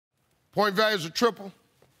Point values are triple.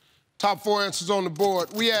 Top 4 answers on the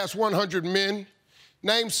board. We asked 100 men,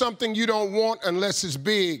 name something you don't want unless it's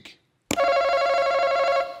big.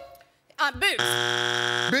 Boobs.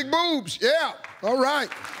 Big boobs, yeah. All right.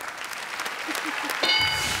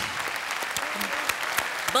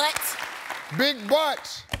 Butts. Big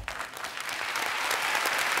butts.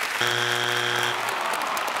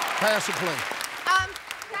 Pass or play?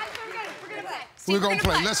 We're gonna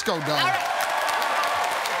play. Let's go, Donna.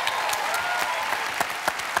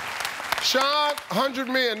 Sean, 100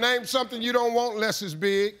 men, name something you don't want unless it's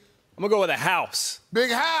big. I'm gonna go with a house.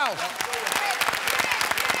 Big house.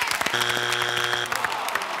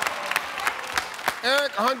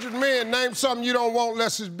 Eric, 100 men, name something you don't want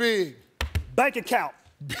unless it's big. Bank account.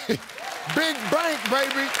 Big bank,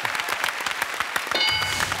 baby.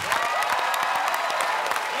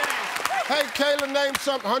 Hey, Kayla, name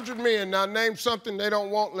something, 100 men. Now, name something they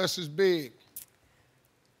don't want unless it's big.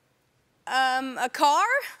 A car?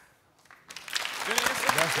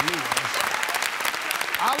 That's me.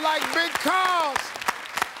 I like big cars.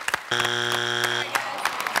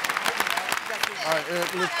 All right,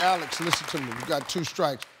 Eric, Alex, listen to me. You got 2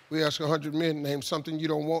 strikes. We ask 100 men, name something you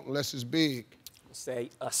don't want unless it's big. Say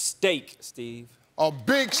a steak, Steve. A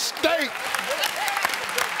big steak.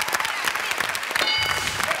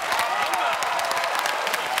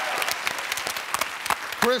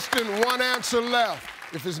 Kristen, 1 answer left.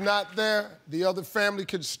 If it's not there, the other family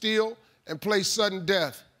could steal and play sudden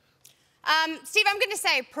death. Steve, I'm gonna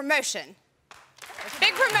say promotion.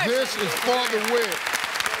 Big promotion. This is for the win.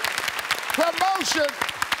 Promotion.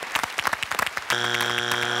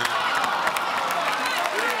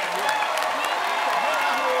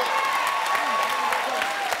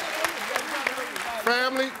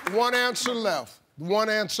 Family, 1 answer left. 1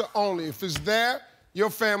 answer only. If it's there,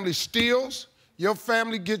 your family steals. Your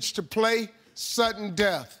family gets to play sudden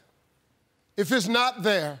death. If it's not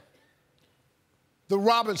there, the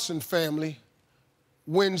Robinson family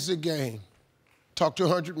wins the game. Talk to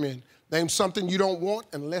 100 men. Name something you don't want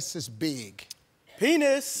unless it's big.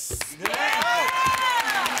 Penis. Yeah.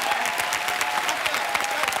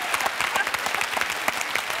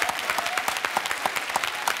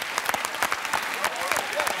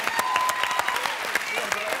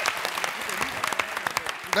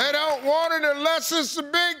 They don't want it unless it's the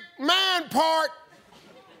big man part.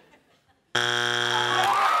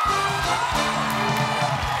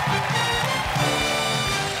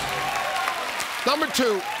 Number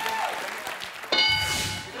 2.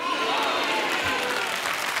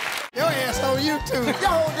 Your ass on YouTube. Your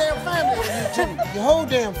whole damn family on YouTube. Your whole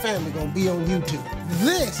damn family gonna be on YouTube.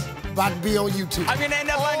 This about to be on YouTube. I'm gonna end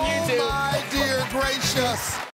up on YouTube. Oh, my dear gracious.